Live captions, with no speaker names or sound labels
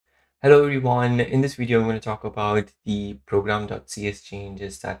Hello everyone, in this video I'm going to talk about the Program.cs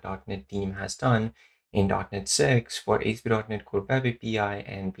changes that .NET team has done in .NET 6 for ASP.NET Core Web API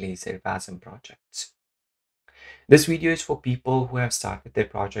and Blazor WASM projects. This video is for people who have started their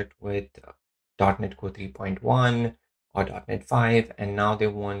project with .NET Core 3.1 or .NET 5 and now they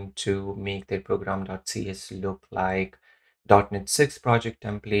want to make their Program.cs look like .NET 6 project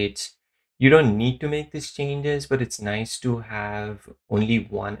templates. You don't need to make these changes, but it's nice to have only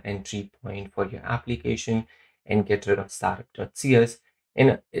one entry point for your application and get rid of startup.cs.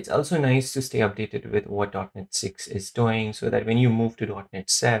 And it's also nice to stay updated with what .NET 6 is doing so that when you move to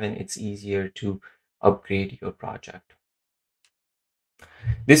 .NET 7, it's easier to upgrade your project.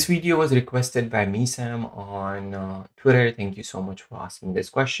 This video was requested by Misam on Twitter. Thank you so much for asking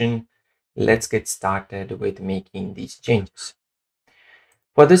this question. Let's get started with making these changes.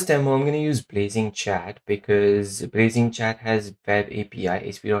 For this demo, I'm going to use Blazing Chat because Blazing Chat has Web API,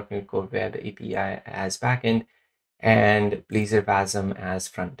 ASP.NET Core Web API as backend, and Blazor WASM as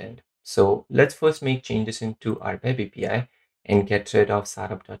frontend. So let's first make changes into our Web API and get rid of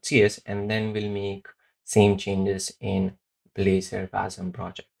startup.cs, and then we'll make same changes in Blazor WASM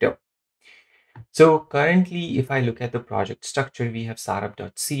project. So currently, if I look at the project structure, we have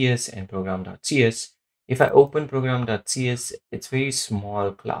startup.cs and program.cs. If I open program.cs, it's a very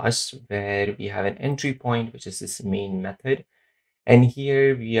small class where we have an entry point, which is this main method. And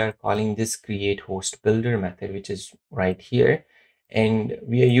here we are calling this create host builder method, which is right here. And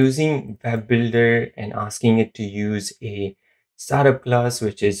we are using web builder and asking it to use a startup class,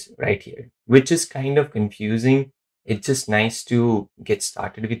 which is right here, which is kind of confusing. It's just nice to get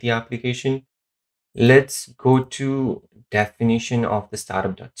started with the application. Let's go to definition of the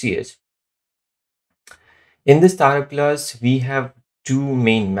startup.cs. In the startup class, we have two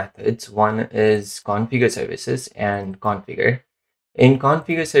main methods. One is configure services and configure. In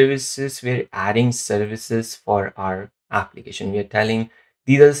configure services, we're adding services for our application. We are telling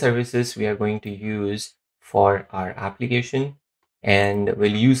these are the services we are going to use for our application, and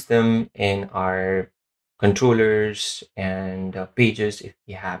we'll use them in our controllers and pages if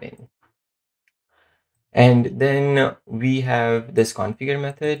we have any. And then we have this configure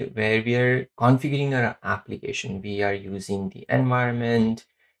method where we are configuring our application. We are using the environment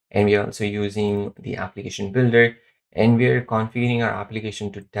and we are also using the application builder, and we are configuring our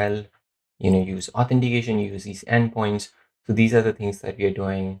application to tell, use authentication, use these endpoints. So these are the things that we are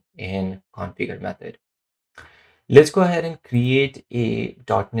doing in configure method. Let's go ahead and create a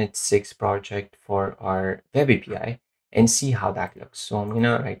 .NET 6 project for our web API and see how that looks. So I'm going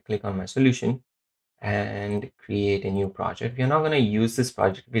to right click on my solution and create a new project. We are not going to use this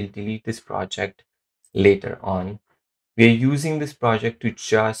project. We'll delete this project later on. We're using this project to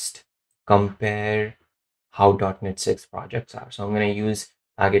just compare how .NET 6 projects are. So I'm going to use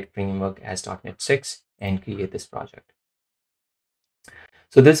target framework as .NET 6 and create this project.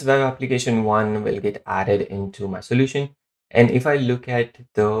 So this web application one will get added into my solution. And if I look at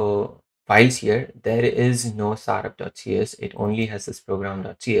the files here, there is no startup.cs. It only has this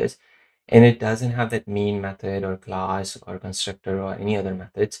program.cs. And it doesn't have that main method or class or constructor or any other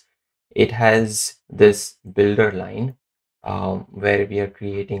methods. It has this builder line where we are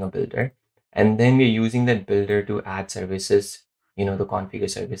creating a builder. And then we're using that builder to add services, the configure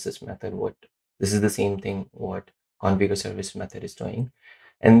services method. This is the same thing what configure service method is doing.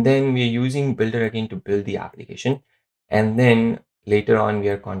 And then we're using builder again to build the application. And then later on, we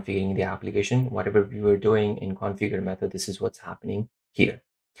are configuring the application. Whatever we were doing in configure method, this is what's happening here.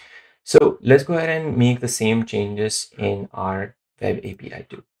 So let's go ahead and make the same changes in our web API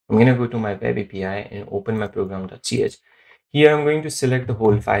too. I'm going to go to my web API and open my program.ch. Here, I'm going to select the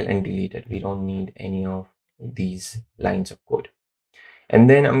whole file and delete it. We don't need any of these lines of code. And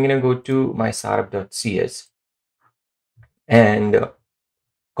then I'm going to go to my startup.cs and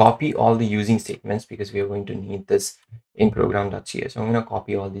copy all the using statements because we are going to need this in program.cs. So I'm going to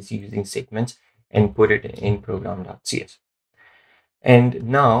copy all these using statements and put it in program.cs. And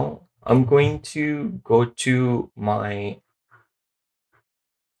now I'm going to go to my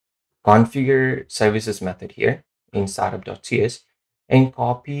configure services method here in startup.cs and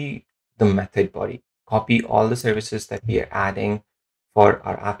copy the method body, copy all the services that we are adding for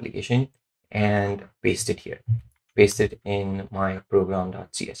our application and paste it here, paste it in my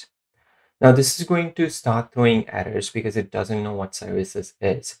program.cs. Now this is going to start throwing errors because it doesn't know what services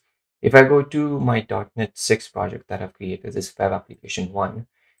is. If I go to my .NET 6 project that I've created, this web application one,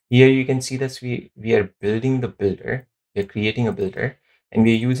 here you can see that we are building the builder, we're creating a builder, and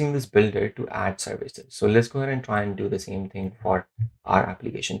we're using this builder to add services. So let's go ahead and try and do the same thing for our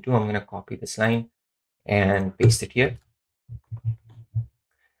application too. I'm going to copy this line and paste it here.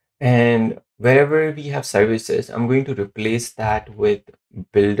 And wherever we have services, I'm going to replace that with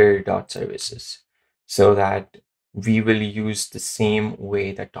builder.services so that we will use the same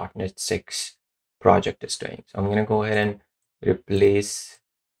way that .NET 6 project is doing. So I'm going to go ahead and replace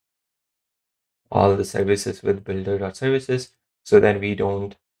all the services with builder.services so that we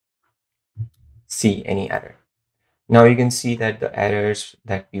don't see any error. Now you can see that the errors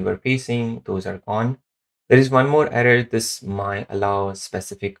that we were facing, those are gone. There is one more error. This might allow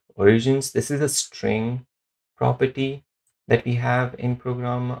specific origins. This is a string property that we have in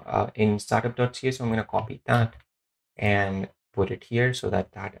program in startup.cs. So I'm going to copy that and put it here so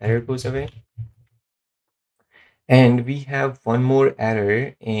that that error goes away. And we have one more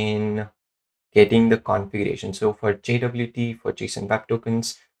error in getting the configuration. So for JWT, for JSON Web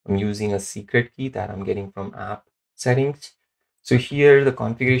Tokens, I'm using a secret key that I'm getting from app settings. So here the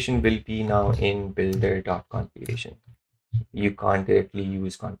configuration will be now in builder.configuration. You can't directly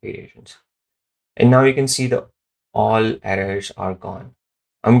use configurations. And now you can see the all errors are gone.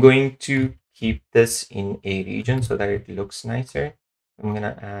 I'm going to keep this in a region so that it looks nicer. I'm going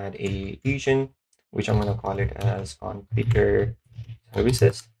to add a region, which I'm going to call it as configure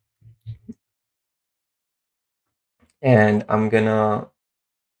services. And I'm going to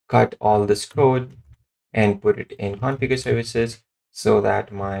cut all this code and put it in configure services so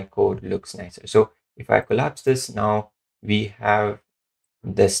that my code looks nicer. So if I collapse this, now we have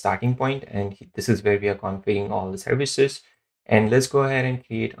the starting point, and this is where we are configuring all the services. And let's go ahead and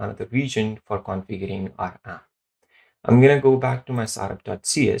create another region for configuring our app. I'm going to go back to my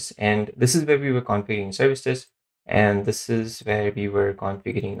startup.cs, and this is where we were configuring services, and this is where we were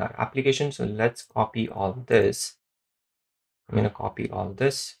configuring our application. So let's copy all this. I'm going to copy all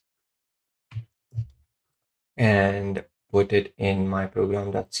this and put it in my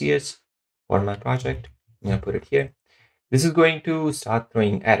program.cs for my project. I'm going to put it here. This is going to start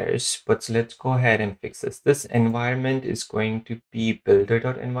throwing errors, but let's go ahead and fix this. This environment is going to be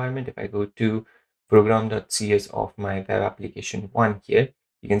builder.environment. If I go to program.cs of my web application 1 here,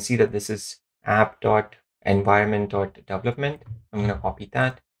 you can see that this is app.environment.development. I'm going to copy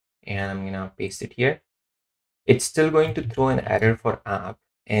that and I'm going to paste it here. It's still going to throw an error for app.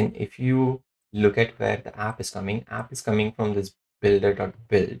 And if you look at where the app is coming from this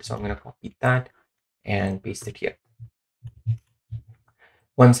builder.build. So I'm going to copy that and paste it here.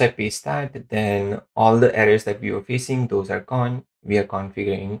 Once I paste that, then all the errors that we were facing, those are gone. We are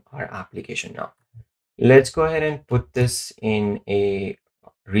configuring our application now. Let's go ahead and put this in a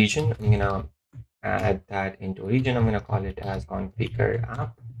region. I'm gonna add that into a region. I'm gonna call it as configure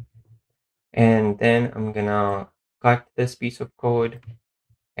app. And then I'm gonna cut this piece of code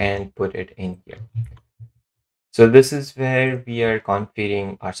and put it in here. So this is where we are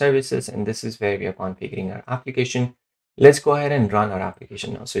configuring our services, and this is where we are configuring our application. Let's go ahead and run our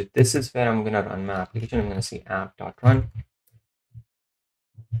application now. So this is where I'm going to run my application. I'm going to say app.run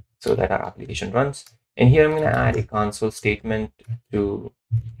so that our application runs. And here I'm going to add a console statement to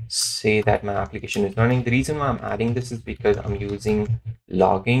say that my application is running. The reason why I'm adding this is because I'm using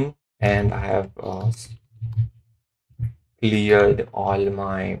logging, and I have cleared all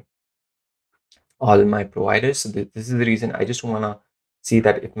my providers. So this is the reason. I just want to see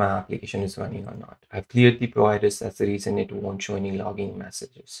that if my application is running or not. I've cleared the providers. That's the reason it won't show any logging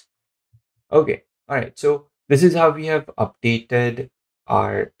messages. Okay. All right. So this is how we have updated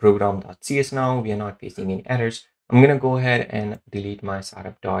our program.cs now. We are not facing any errors. I'm going to go ahead and delete my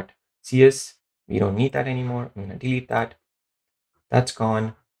startup.cs. We don't need that anymore. I'm going to delete that. That's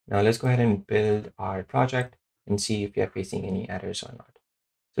gone. Now let's go ahead and build our project and see if we are facing any errors or not.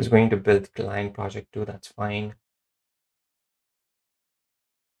 So it's going to build client project 2. That's fine.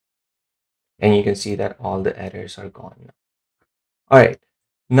 And you can see that all the errors are gone. All right,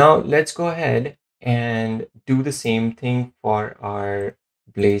 now let's go ahead and do the same thing for our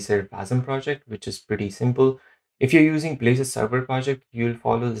Blazor WASM project, which is pretty simple. If you're using Blazor server project, you'll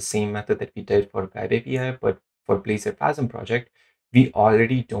follow the same method that we did for web API, but for Blazor WASM project, we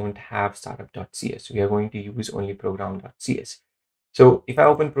already don't have startup.cs. We are going to use only program.cs. So if I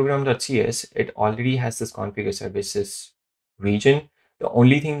open program.cs, it already has this configure services region. The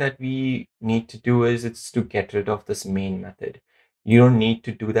only thing that we need to do is it's to get rid of this main method. You don't need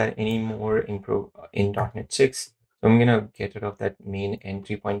to do that anymore in .NET 6. So I'm gonna get rid of that main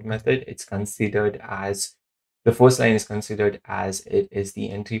entry point method. It's considered as the first line is considered as it is the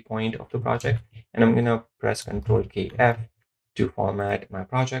entry point of the project. And I'm gonna press Ctrl KF to format my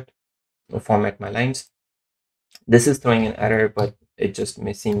project or format my lines. This is throwing an error, but it's just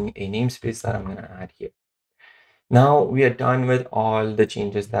missing a namespace that I'm going to add here. Now we are done with all the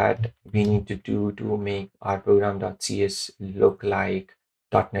changes that we need to do to make our program.cs look like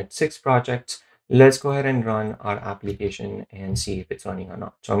 .NET 6 projects. Let's go ahead and run our application and see if it's running or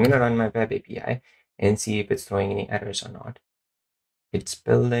not. So I'm going to run my web API and see if it's throwing any errors or not. It's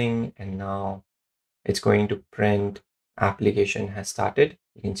building, and now it's going to print application has started.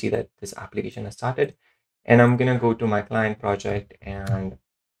 You can see that this application has started, and I'm going to go to my client project and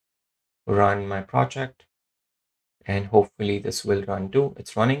run my project, and hopefully this will run too.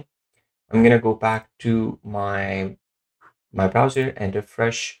 It's running. I'm going to go back to my browser and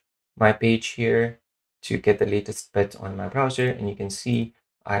refresh my page here to get the latest bits on my browser, and you can see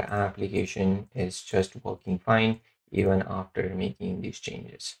our application is just working fine even after making these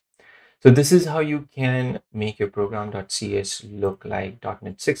changes. So this is how you can make your Program.cs look like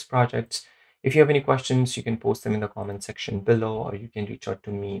 .NET 6 projects. If you have any questions, you can post them in the comment section below, or you can reach out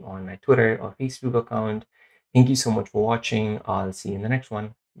to me on my Twitter or Facebook account. Thank you so much for watching. I'll see you in the next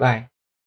one. Bye.